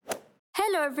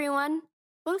Hello, everyone.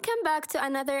 Welcome back to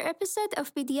another episode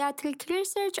of Pediatric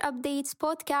Research Updates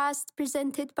podcast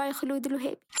presented by Khulud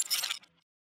Luhabi.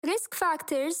 Risk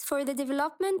factors for the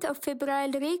development of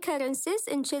febrile recurrences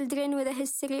in children with a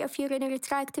history of urinary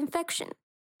tract infection.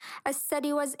 A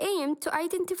study was aimed to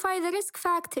identify the risk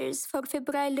factors for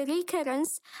febrile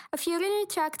recurrence of urinary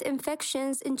tract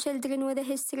infections in children with a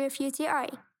history of UTI.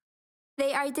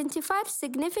 They identified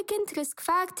significant risk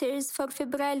factors for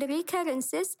febrile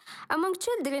recurrences among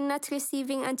children not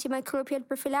receiving antimicrobial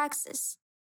prophylaxis.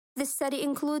 The study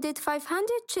included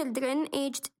 500 children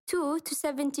aged 2 to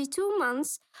 72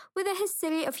 months with a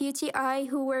history of UTI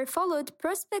who were followed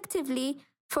prospectively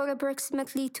for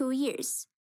approximately 2 years.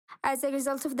 As a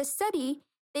result of the study,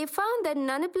 they found that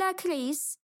non-black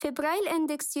race, febrile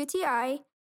index UTI,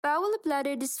 bowel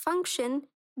bladder dysfunction,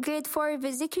 grade 4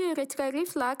 vesicoureteral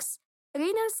reflux,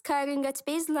 renal scarring at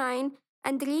baseline,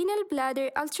 and renal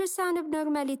bladder ultrasound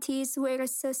abnormalities were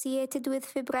associated with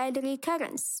febrile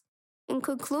recurrence. In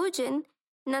conclusion,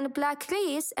 non-black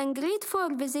race and grade 4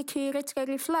 vesicoureteral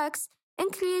reflux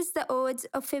increase the odds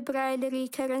of febrile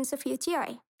recurrence of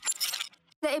UTI.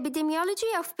 The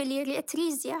epidemiology of biliary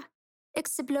atresia,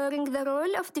 exploring the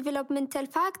role of developmental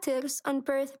factors on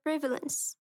birth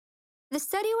prevalence. The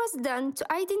study was done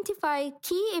to identify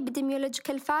key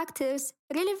epidemiological factors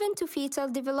relevant to fetal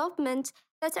development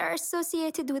that are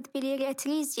associated with biliary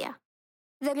atresia.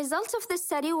 The result of the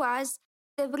study was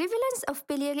the prevalence of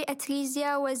biliary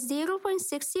atresia was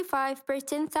 0.65 per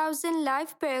 10,000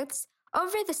 live births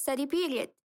over the study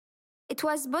period. It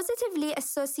was positively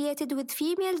associated with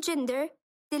female gender,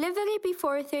 delivery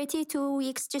before 32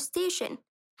 weeks gestation,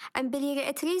 and biliary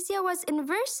atresia was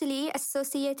inversely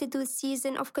associated with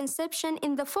season of conception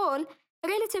in the fall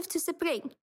relative to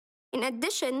spring. In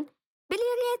addition,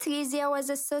 biliary atresia was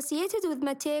associated with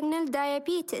maternal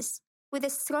diabetes, with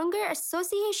a stronger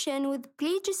association with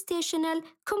pregestational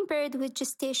compared with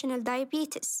gestational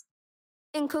diabetes.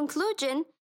 In conclusion,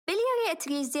 biliary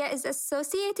atresia is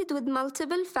associated with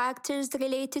multiple factors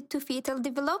related to fetal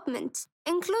development,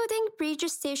 including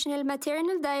pregestational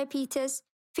maternal diabetes,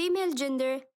 female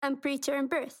gender, and preterm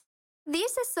birth.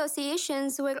 These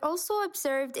associations were also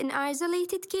observed in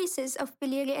isolated cases of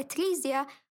biliary atresia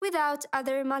without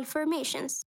other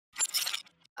malformations.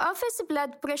 Office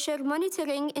blood pressure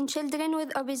monitoring in children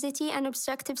with obesity and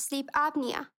obstructive sleep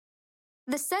apnea.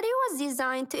 The study was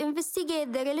designed to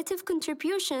investigate the relative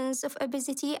contributions of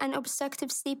obesity and obstructive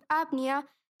sleep apnea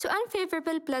to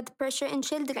unfavorable blood pressure in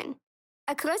children.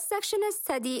 A cross-sectional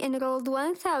study enrolled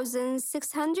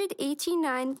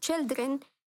 1,689 children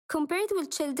compared with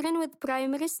children with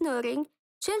primary snoring.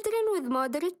 Children with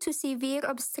moderate to severe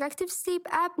obstructive sleep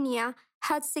apnea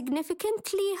had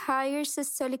significantly higher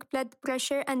systolic blood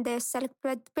pressure and diastolic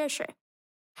blood pressure.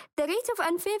 The rate of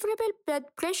unfavorable blood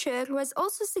pressure was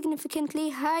also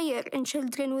significantly higher in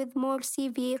children with more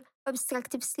severe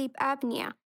obstructive sleep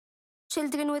apnea.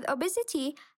 Children with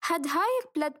obesity had higher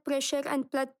blood pressure and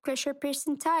blood pressure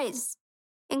percentiles.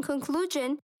 In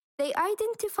conclusion, they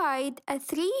identified a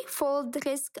threefold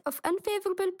risk of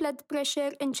unfavorable blood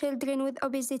pressure in children with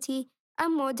obesity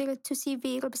and moderate to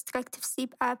severe obstructive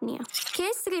sleep apnea.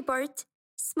 Case report: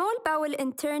 small bowel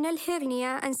internal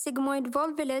hernia and sigmoid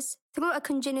volvulus through a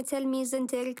congenital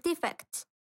mesenteric defect.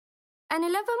 An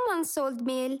 11-month-old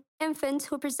male infant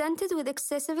who presented with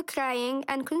excessive crying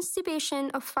and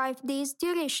constipation of 5 days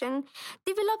duration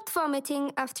developed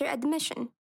vomiting after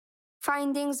admission.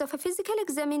 Findings of a physical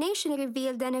examination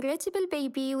revealed an irritable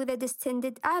baby with a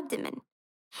distended abdomen.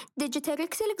 Digital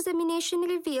rectal examination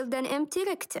revealed an empty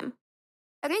rectum.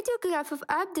 A radiograph of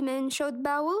abdomen showed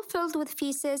bowel filled with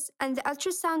feces, and the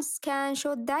ultrasound scan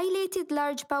showed dilated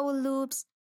large bowel loops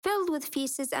filled with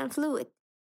feces and fluid.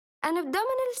 An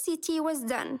abdominal CT was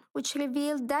done, which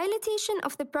revealed dilatation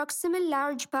of the proximal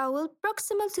large bowel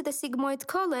proximal to the sigmoid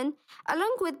colon,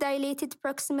 along with dilated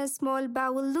proximal small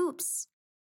bowel loops.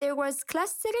 There was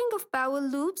clustering of bowel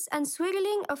loops and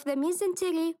swirling of the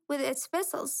mesentery with its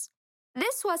vessels.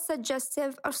 This was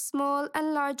suggestive of small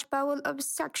and large bowel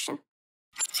obstruction.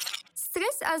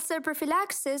 Stress ulcer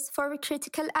prophylaxis for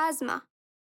critical asthma.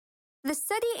 The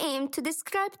study aimed to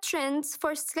describe trends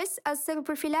for stress ulcer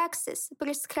prophylaxis,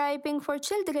 prescribing for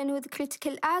children with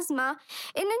critical asthma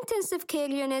in intensive care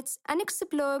units, and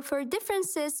explore for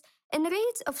differences in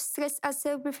rates of stress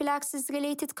ulcer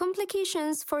prophylaxis-related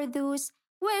complications for those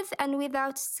with and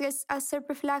without stress ulcer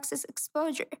prophylaxis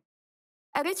exposure.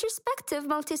 A retrospective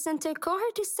multicenter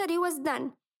cohort study was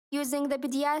done using the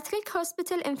Pediatric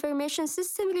Hospital Information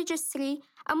System Registry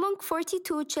among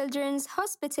 42 children's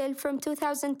hospitals from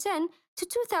 2010 to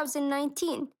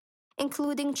 2019,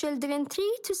 including children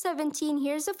 3 to 17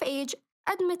 years of age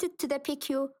admitted to the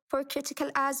PICU for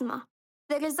critical asthma.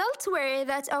 The results were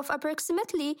that of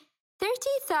approximately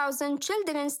 30,000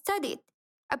 children studied,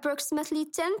 approximately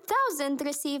 10,000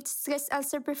 received stress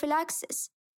ulcer prophylaxis.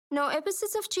 No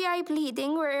episodes of GI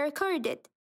bleeding were recorded.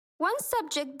 One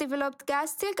subject developed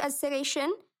gastric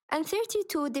ulceration and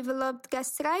 32 developed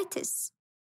gastritis,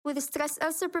 with stress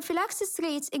ulcer prophylaxis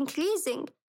rates increasing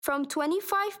from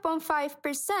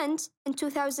 25.5% in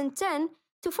 2010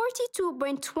 to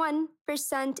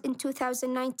 42.1% in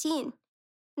 2019.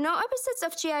 No episodes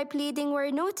of GI bleeding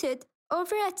were noted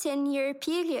over a 10-year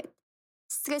period.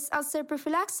 Stress ulcer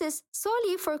prophylaxis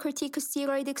solely for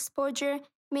corticosteroid exposure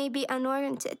may be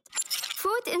unwarranted.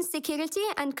 Food insecurity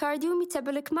and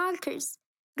cardiometabolic markers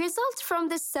result from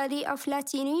the study of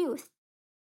Latino youth.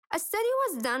 A study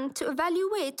was done to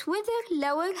evaluate whether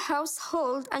lower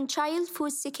household and child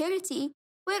food security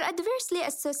were adversely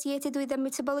associated with the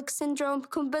metabolic syndrome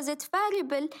composite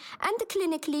variable and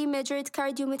clinically measured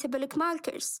cardiometabolic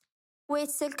markers: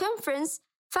 waist circumference,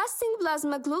 fasting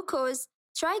plasma glucose,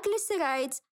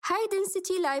 triglycerides,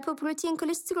 high-density lipoprotein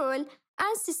cholesterol,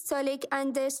 and systolic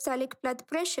and diastolic blood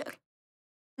pressure.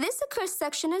 This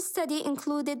cross-sectional study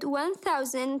included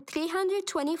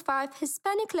 1,325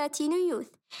 Hispanic Latino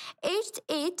youth aged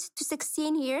 8 to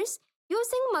 16 years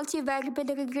using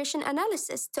multivariable regression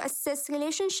analysis to assess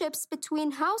relationships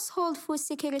between household food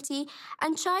security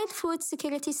and child food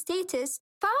security status,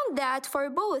 found that for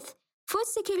both food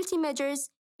security measures,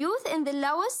 youth in the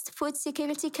lowest food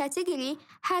security category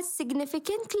had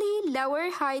significantly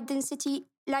lower high-density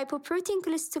lipoprotein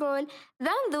cholesterol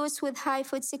than those with high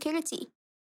food security.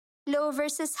 Low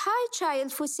versus high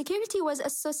child food security was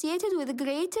associated with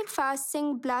greater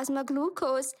fasting plasma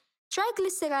glucose,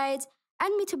 triglycerides,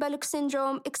 and metabolic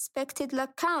syndrome expected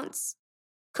log counts,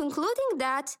 concluding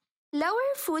that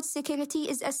lower food security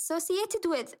is associated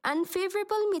with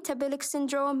unfavorable metabolic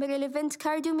syndrome-relevant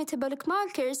cardiometabolic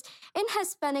markers in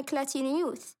Hispanic Latino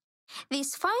youth.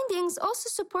 These findings also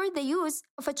support the use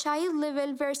of a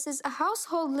child-level versus a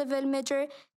household-level measure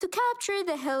to capture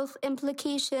the health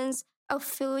implications of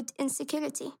food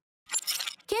insecurity.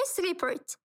 Case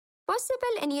report: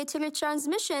 possible in utero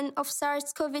transmission of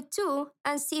SARS-CoV-2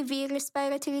 and severe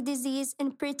respiratory disease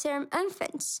in preterm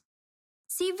infants.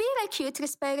 Severe acute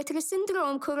respiratory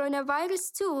syndrome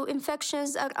coronavirus 2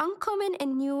 infections are uncommon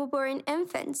in newborn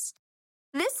infants.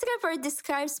 This report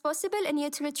describes possible in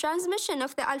utero transmission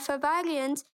of the Alpha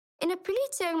variant in a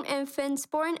preterm infant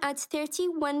born at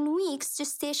 31 weeks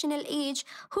gestational age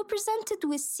who presented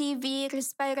with severe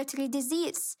respiratory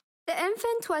disease. The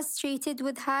infant was treated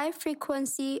with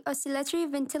high-frequency oscillatory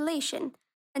ventilation,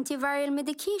 antiviral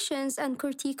medications, and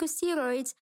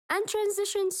corticosteroids, and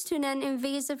transitioned to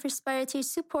non-invasive respiratory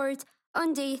support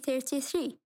on day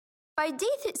 33. By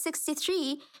day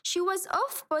 63, she was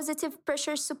off positive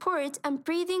pressure support and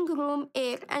breathing room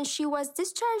air, and she was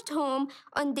discharged home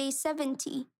on day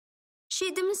 70. She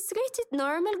demonstrated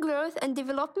normal growth and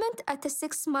development at a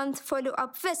 6-month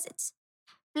follow-up visit.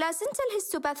 Placental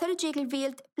histopathology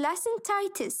revealed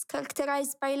placentitis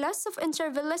characterized by loss of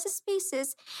intervillous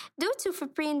spaces due to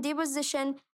fibrin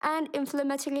deposition and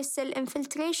inflammatory cell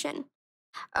infiltration.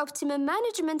 Optimum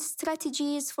management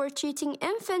strategies for treating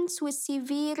infants with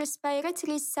severe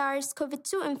respiratory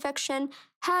SARS-CoV-2 infection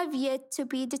have yet to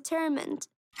be determined.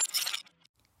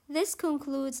 This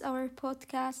concludes our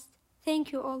podcast.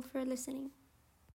 Thank you all for listening.